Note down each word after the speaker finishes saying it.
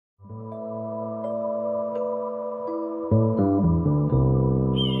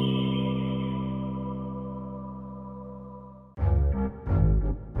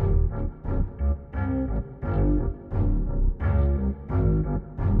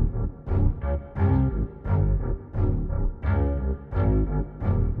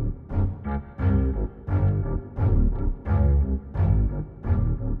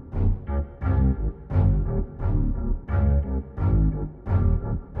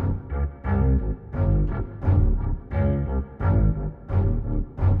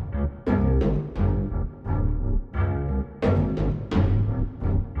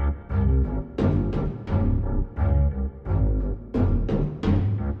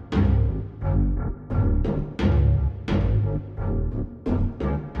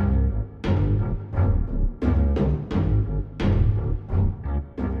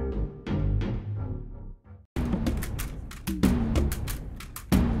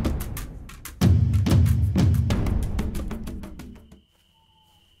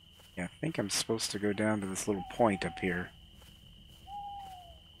I think I'm supposed to go down to this little point up here.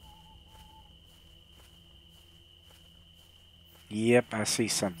 Yep, I see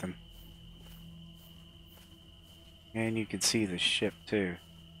something. And you can see the ship too.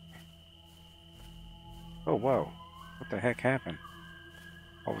 Oh, whoa. What the heck happened?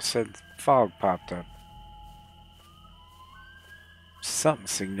 All of a sudden, fog popped up. Something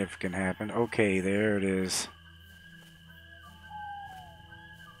significant happened. Okay, there it is.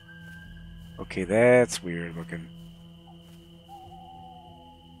 Okay, that's weird looking.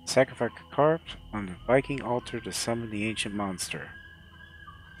 Sacrifice a carp on the Viking altar to summon the ancient monster.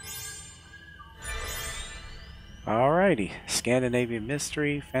 Alrighty, Scandinavian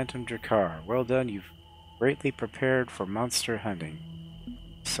mystery, Phantom Drakkar. Well done, you've greatly prepared for monster hunting.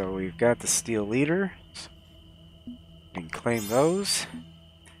 So we've got the steel leader. We can claim those.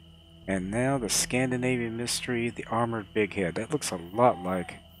 And now the Scandinavian mystery, the Armored Bighead. That looks a lot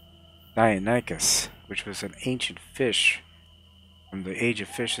like Dionysus, which was an ancient fish from the Age of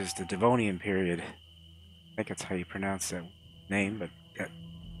Fishes, the Devonian period. I think that's how you pronounce that name, but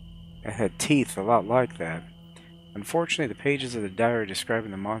it had teeth a lot like that. Unfortunately, the pages of the diary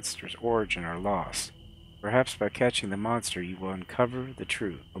describing the monster's origin are lost. Perhaps by catching the monster, you will uncover the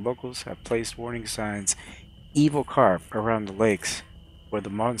truth. The locals have placed warning signs, evil carp, around the lakes where the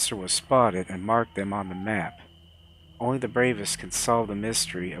monster was spotted and marked them on the map. Only the bravest can solve the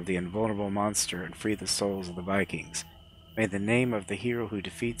mystery of the invulnerable monster and free the souls of the Vikings. May the name of the hero who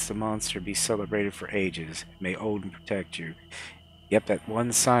defeats the monster be celebrated for ages. May Odin protect you. Yep, that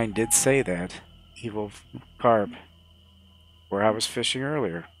one sign did say that. Evil carp. Where I was fishing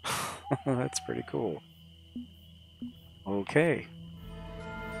earlier. That's pretty cool. Okay.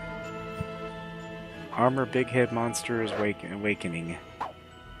 Armored Bighead monster is awakening.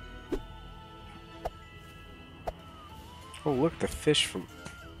 Oh, look, the fish.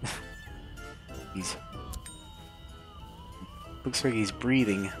 He's... Looks like he's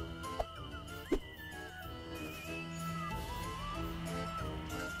breathing.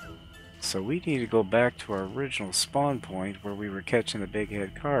 So we need to go back to our original spawn point where we were catching the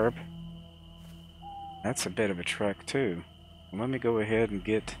bighead carp. That's a bit of a trek too. Let me go ahead and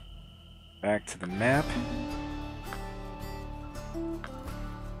get back to the map.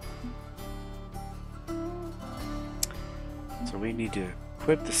 So we need to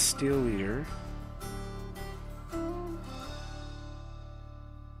equip the steel leader.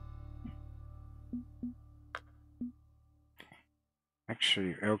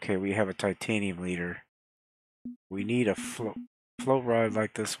 Actually, okay, we have a titanium leader. We need a float rod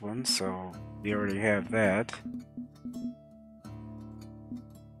like this one, so we already have that.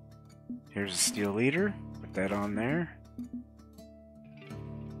 Here's a steel leader. Put that on there.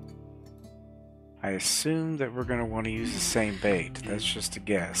 I assume that we're going to want to use the same bait. That's just a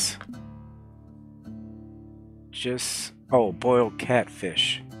guess. Oh, boiled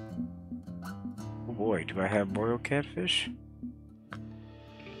catfish. Oh boy, do I have boiled catfish?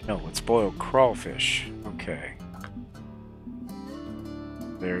 No, it's boiled crawfish. Okay.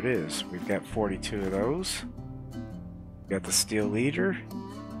 There it is. We've got 42 of those. Got the steel leader.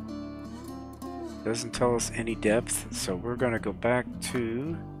 Doesn't tell us any depth, so we're going to go back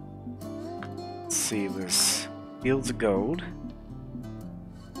to... Let's see, this Fields of Gold.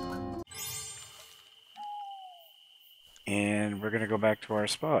 And we're going to go back to our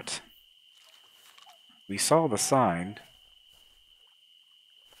spot. We saw the sign.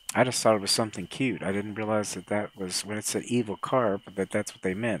 I just thought it was something cute. I didn't realize that that was, when it said evil carp, that that's what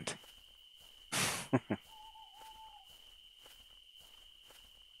they meant.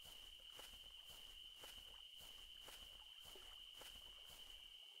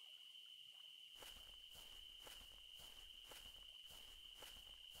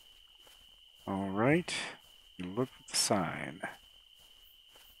 Alright, look at the sign.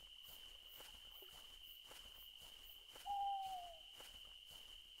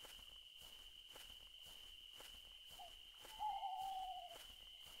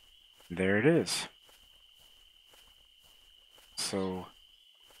 There it is. So,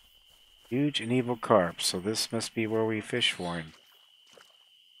 huge and evil carp. So this must be where we fish for him.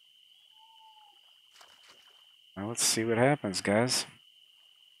 Now let's see what happens, guys.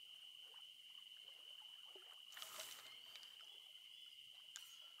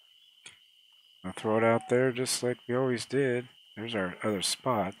 I'll throw it out there just like we always did. There's our other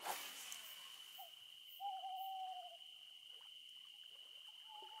spot.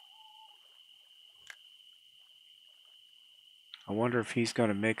 I wonder if he's going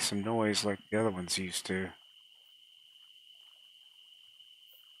to make some noise like the other ones used to.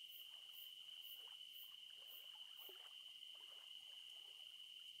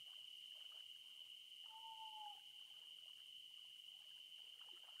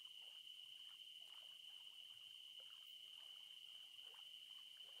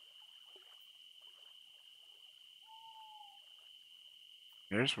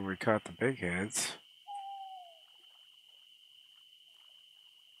 There's where we caught the big heads.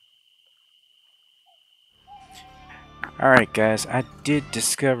 Alright guys, I did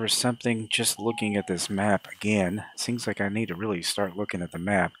discover something just looking at this map again. Seems like I need to really start looking at the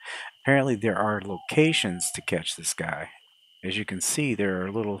map. Apparently there are locations to catch this guy. As you can see, there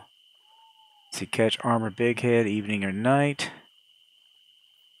are little... See, catch Armored Bighead, evening or night.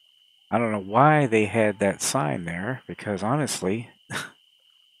 I don't know why they had that sign there, because honestly,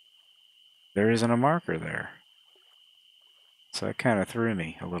 there isn't a marker there. So that kind of threw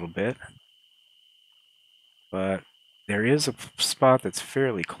me a little bit. But there is a spot that's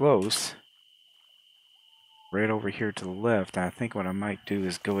fairly close. Right over here to the left. I think what I might do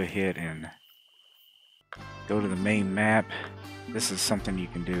is go ahead and go to the main map. This is something you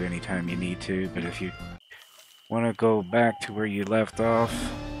can do anytime you need to, but if you want to go back to where you left off,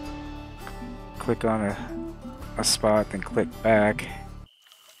 click on a spot, then click back.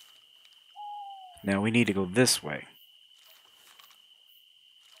 Now we need to go this way.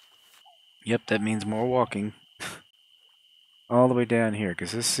 Yep, that means more walking. All the way down here,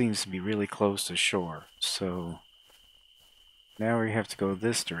 because this seems to be really close to shore. So now we have to go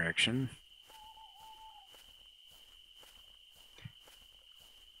this direction.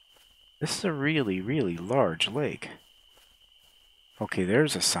 This is a really, really large lake. Okay,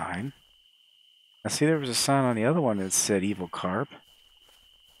 there's a sign. I see there was a sign on the other one that said evil carp.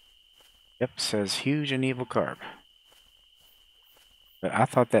 Yep, says huge and evil carp. But I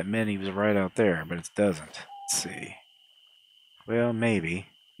thought that meant he was right out there, but it doesn't. Let's see. Well, maybe.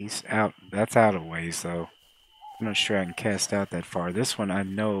 He's out. That's out of ways, though. I'm not sure I can cast out that far. This one I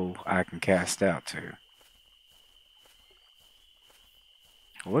know I can cast out to.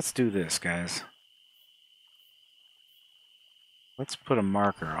 Well, let's do this, guys. Let's put a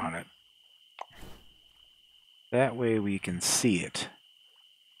marker on it. That way we can see it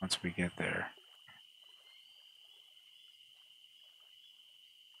once we get there.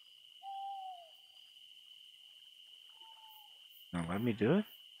 Now let me do it?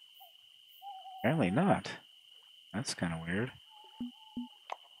 Apparently not. That's kind of weird.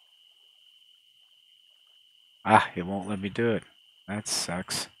 Ah, it won't let me do it. That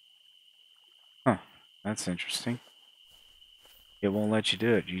sucks. Huh, that's interesting. It won't let you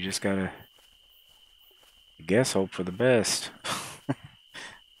do it. You just gotta, I guess, hope for the best.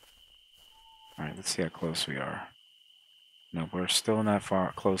 Alright, let's see how close we are. No, we're still not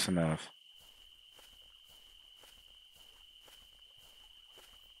far close enough.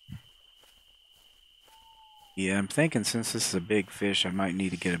 Yeah, I'm thinking since this is a big fish, I might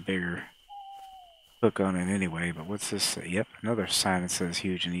need to get a bigger hook on it anyway. But what's this say? Yep, another sign that says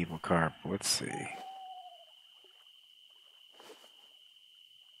huge and evil carp. Let's see.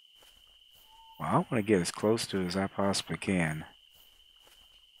 Well, I want to get as close to it as I possibly can.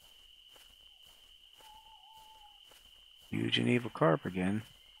 Huge and evil carp again.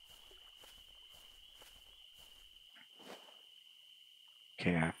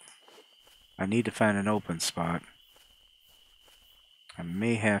 Okay, I need to find an open spot. I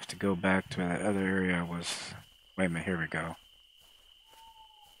may have to go back to that other area I was... Wait a minute, here we go.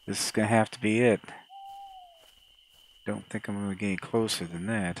 This is going to have to be it. Don't think I'm going to get any closer than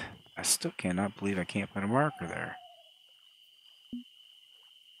that. I still cannot believe I can't put a marker there.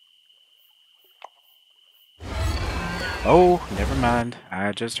 Oh, never mind.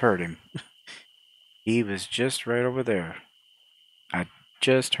 I just heard him. He was just right over there. I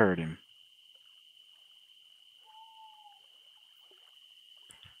just heard him.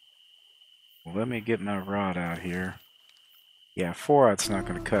 Let me get my rod out here. Yeah, 4-augh's not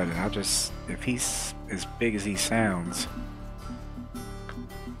going to cut it. I'll just, if he's as big as he sounds,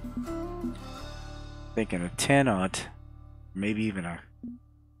 thinking a 10-aught, maybe even a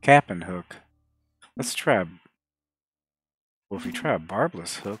capping hook. Let's try, well, if we try a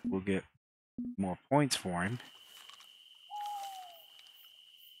barbless hook, we'll get more points for him.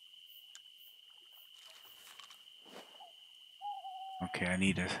 Okay, I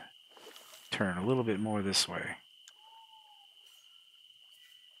need to turn a little bit more this way.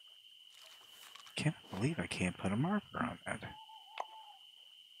 Can't believe I can't put a marker on that.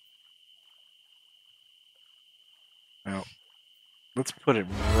 Well, let's put it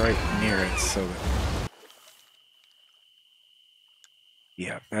right near it so that...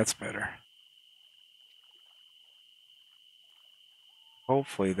 Yeah, that's better.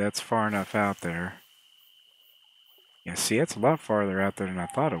 Hopefully that's far enough out there. Yeah, see, that's a lot farther out there than I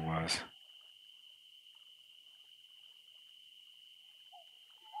thought it was.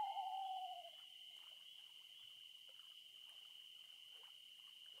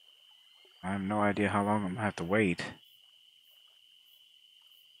 I have no idea how long I'm going to have to wait.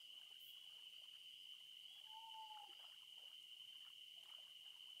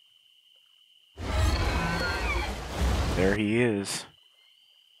 There he is.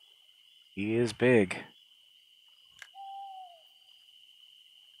 He is big.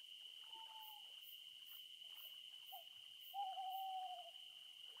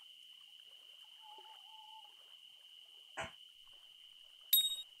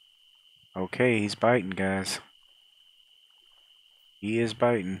 Okay, he's biting, guys. He is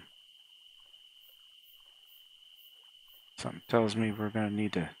biting. Something tells me we're going to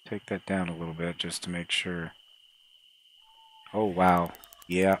need to take that down a little bit just to make sure. Oh, wow.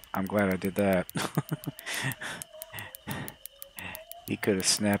 Yeah, I'm glad I did that. He could have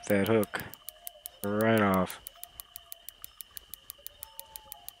snapped that hook right off.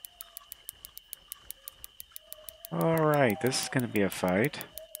 Alright, this is going to be a fight.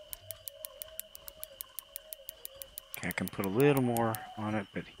 Okay, I can put a little more on it,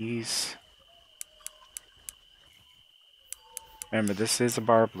 but he's... Remember, this is a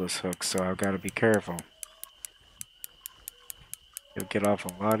barbless hook, so I've got to be careful. He'll get off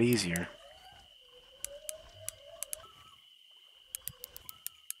a lot easier.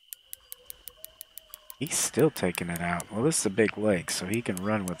 He's still taking it out. Well, this is a big lake, so he can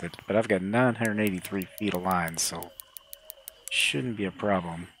run with it. But I've got 983 feet of line, so shouldn't be a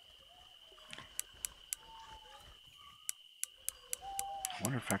problem. I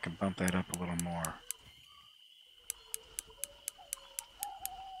wonder if I can bump that up a little more.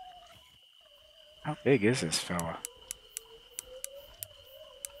 How big is this fella?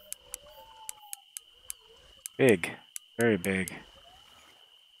 Big. Very big.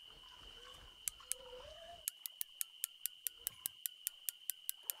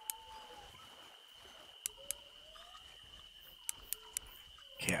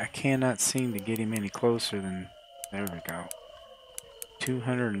 Okay, I cannot seem to get him any closer than... There we go.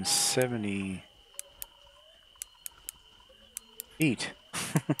 270 feet.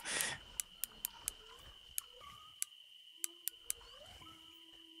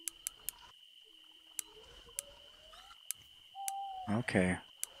 Okay.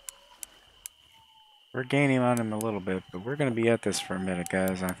 We're gaining on him a little bit, but we're going to be at this for a minute,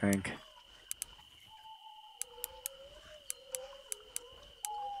 guys, I think.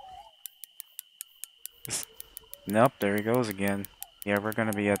 Nope, there he goes again. Yeah, we're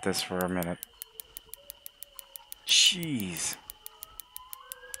going to be at this for a minute. Jeez.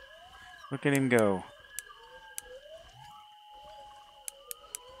 Look at him go.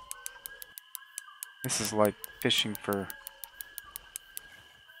 This is like fishing for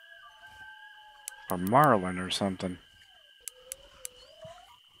marlin or something.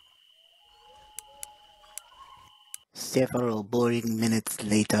 Several boring minutes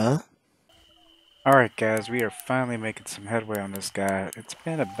later. Alright guys, we are finally making some headway on this guy. It's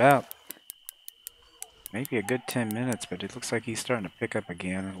been about maybe a good 10 minutes, but it looks like he's starting to pick up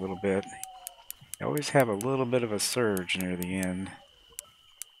again a little bit. They always have a little bit of a surge near the end.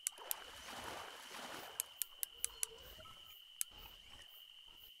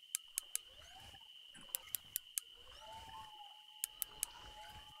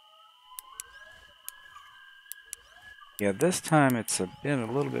 Yeah, this time it's been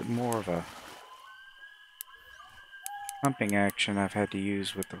a little bit more of a pumping action I've had to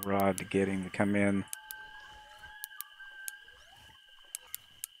use with the rod to get him to come in.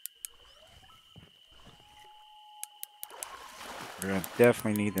 We're going to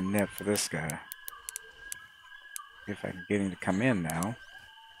definitely need the net for this guy. If I can get him to come in now.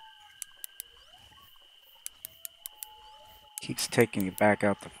 Keeps taking it back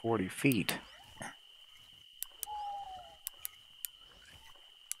out to 40 feet.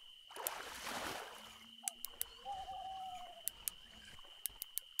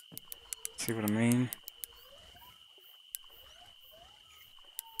 See what I mean?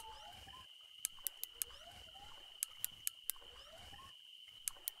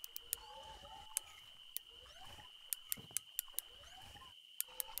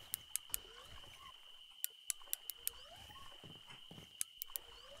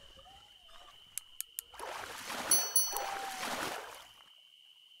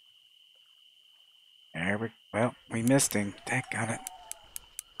 Well, we missed him. Daggone it.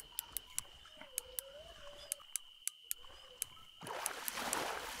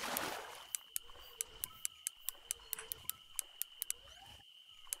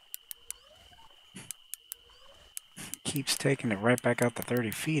 Keeps taking it right back out to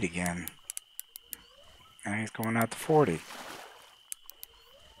 30 feet again. Now he's going out to 40.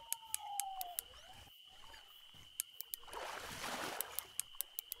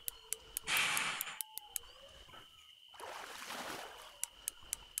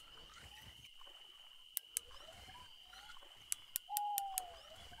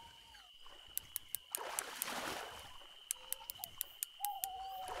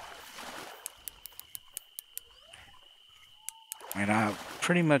 And I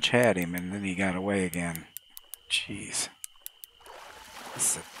pretty much had him, and then he got away again. Jeez.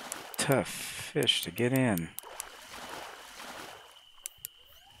 This is a tough fish to get in.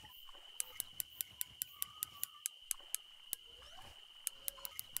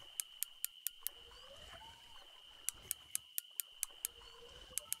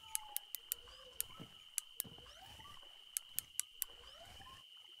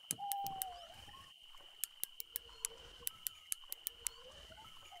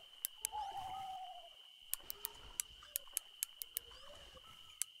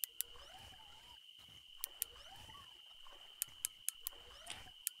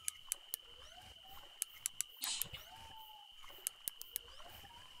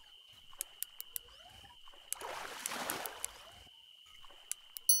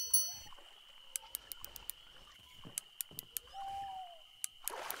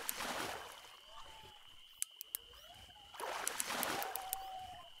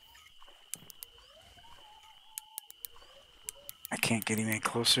 I can't get him any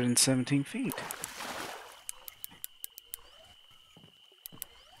closer than 17 feet.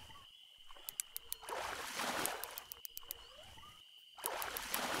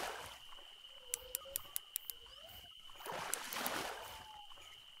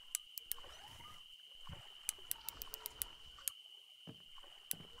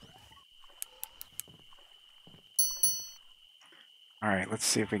 Alright, let's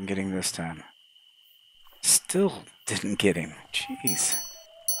see if we can get him this time. Still didn't get him. Jeez.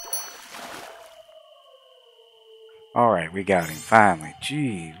 Alright, we got him, finally.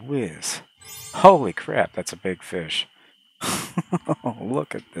 Gee whiz. Holy crap, that's a big fish.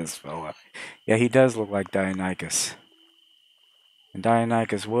 Look at this fella. Yeah, he does look like Deinonychus. And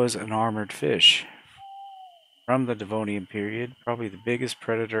Deinonychus was an armored fish from the Devonian period, probably the biggest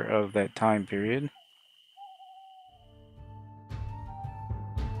predator of that time period.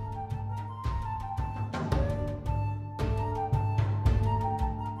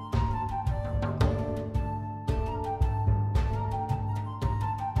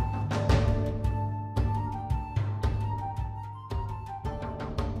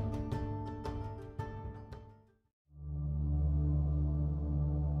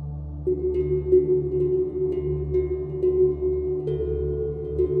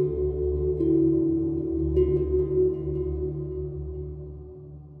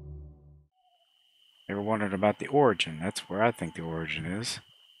 Ever wondered about the origin? That's where I think the origin is.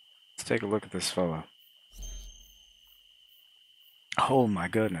 Let's take a look at this fella. Oh my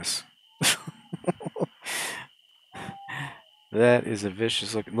goodness. That is a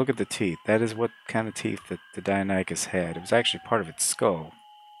vicious look. Look at the teeth. That is what kind of teeth that the Deinonychus had. It was actually part of its skull.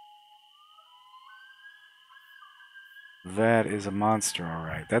 That is a monster,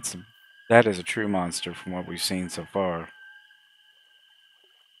 alright. That is a true monster from what we've seen so far.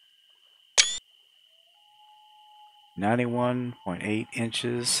 91.8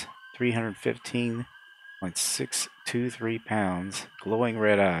 inches, 315.623 pounds, glowing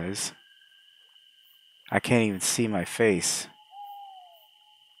red eyes. I can't even see my face.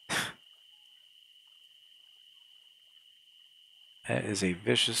 That is a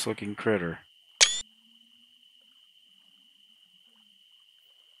vicious looking critter.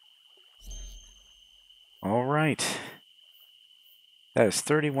 Alright. That is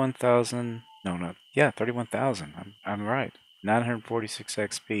 31,000. No, no. Yeah, 31,000. I'm right. 946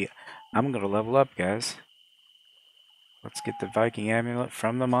 XP. I'm going to level up, guys. Let's get the Viking Amulet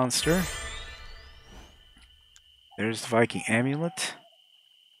from the monster. There's the Viking Amulet,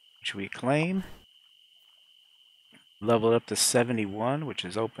 which we claim. Leveled up to 71, which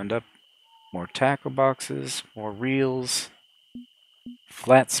has opened up more tackle boxes, more reels,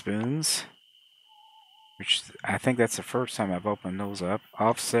 flat spoons, which I think that's the first time I've opened those up,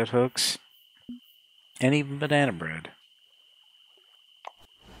 offset hooks, and even banana bread.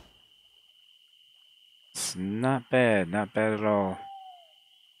 It's not bad at all.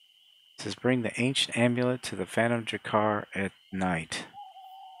 It says bring the ancient amulet to the Phantom Drakkar at night.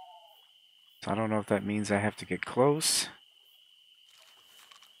 So I don't know if that means I have to get close.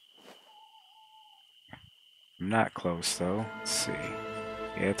 I'm not close though. Let's see.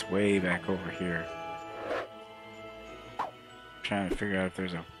 Yeah, it's way back over here. Trying to figure out if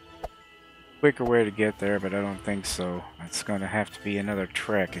there's a quicker way to get there, but I don't think so. It's going to have to be another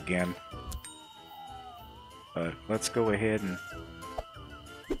trek again. But let's go ahead and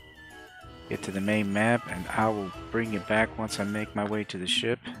get to the main map, and I will bring you back once I make my way to the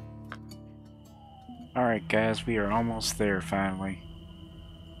ship. Alright guys, we are almost there finally.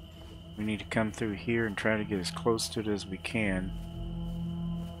 We need to come through here and try to get as close to it as we can.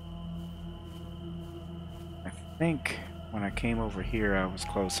 I think when I came over here I was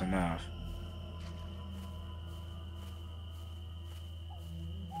close enough.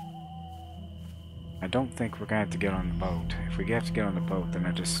 I don't think we're going to have to get on the boat. If we have to get on the boat, then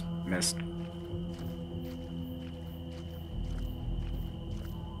I just missed.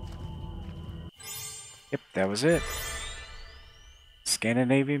 Yep, that was it.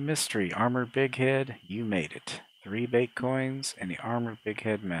 Scandinavian Mystery, Armored Bighead, you made it. 3 bait coins and the Armored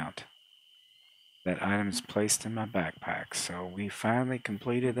Bighead mount. That item is placed in my backpack, so we finally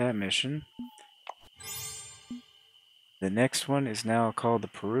completed that mission. The next one is now called the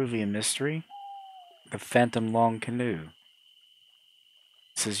Peruvian Mystery, the Phantom Long Canoe.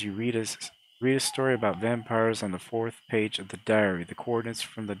 It says you read a story about vampires on the 4th page of the diary. The coordinates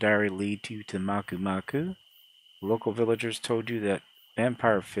from the diary lead you to Maku Maku. Local villagers told you that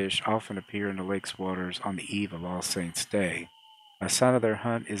vampire fish often appear in the lake's waters on the eve of All Saints' Day. A sign of their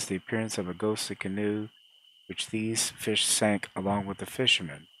hunt is the appearance of a ghostly canoe, which these fish sank along with the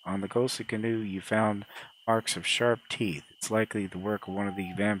fishermen. On the ghostly canoe you found marks of sharp teeth. It's likely the work of one of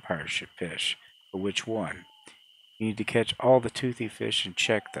the vampire fish, but which one? You need to catch all the toothy fish and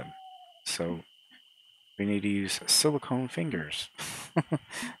check them. So we need to use silicone fingers.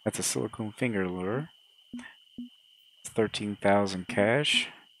 That's a silicone finger lure. 13,000 cash.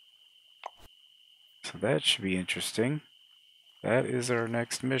 So that should be interesting. That is our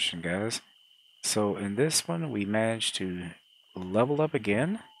next mission, guys. So in this one, we managed to level up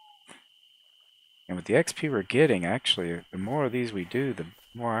again. And with the XP we're getting, actually, the more of these we do, the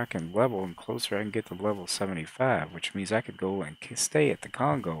more I can level and closer I can get to level 75, which means I could go and stay at the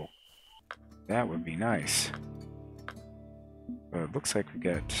Congo. That would be nice. But it looks like we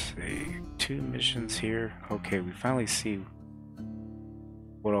got 2 missions here. Okay, we finally see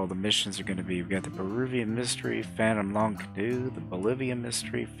what all the missions are going to be. We got the Peruvian Mystery, Phantom Long Canoe, the Bolivian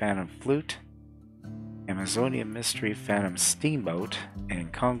Mystery, Phantom Flute, Amazonian Mystery, Phantom Steamboat,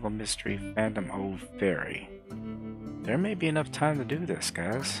 and Congo Mystery, Phantom Old Ferry. There may be enough time to do this,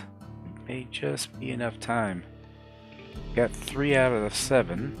 guys. It may just be enough time. We got 3 out of the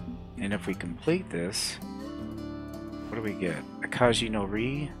 7, and if we complete this, what do we get? A Kaji no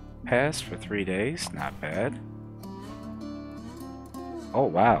Ri pass for 3 days, not bad. Oh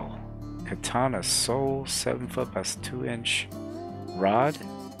wow, Katana Soul 7 foot by 2 inch rod,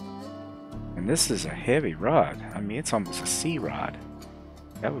 and this is a heavy rod. I mean, it's almost a sea rod.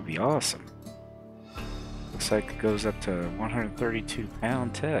 That would be awesome. Looks like it goes up to 132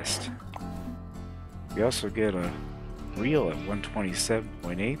 pound test. We also get a reel at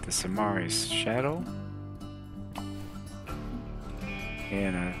 127.8, the Samari's Shadow,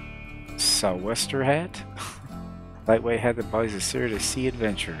 and a sou'wester hat. Lightweight hat that buys a series of sea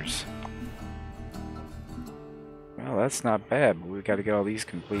adventures. Well, that's not bad, but we've got to get all these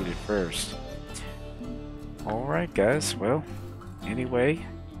completed first. Alright guys, well, anyway,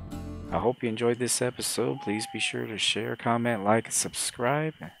 I hope you enjoyed this episode. Please be sure to share, comment, like, and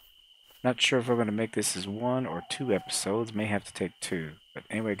subscribe. Not sure if we're going to make this as 1 or 2 episodes. May have to take 2. But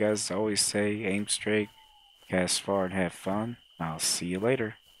anyway guys, as I always say, aim straight, cast far, and have fun. I'll see you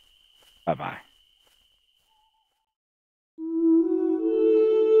later. Bye-bye.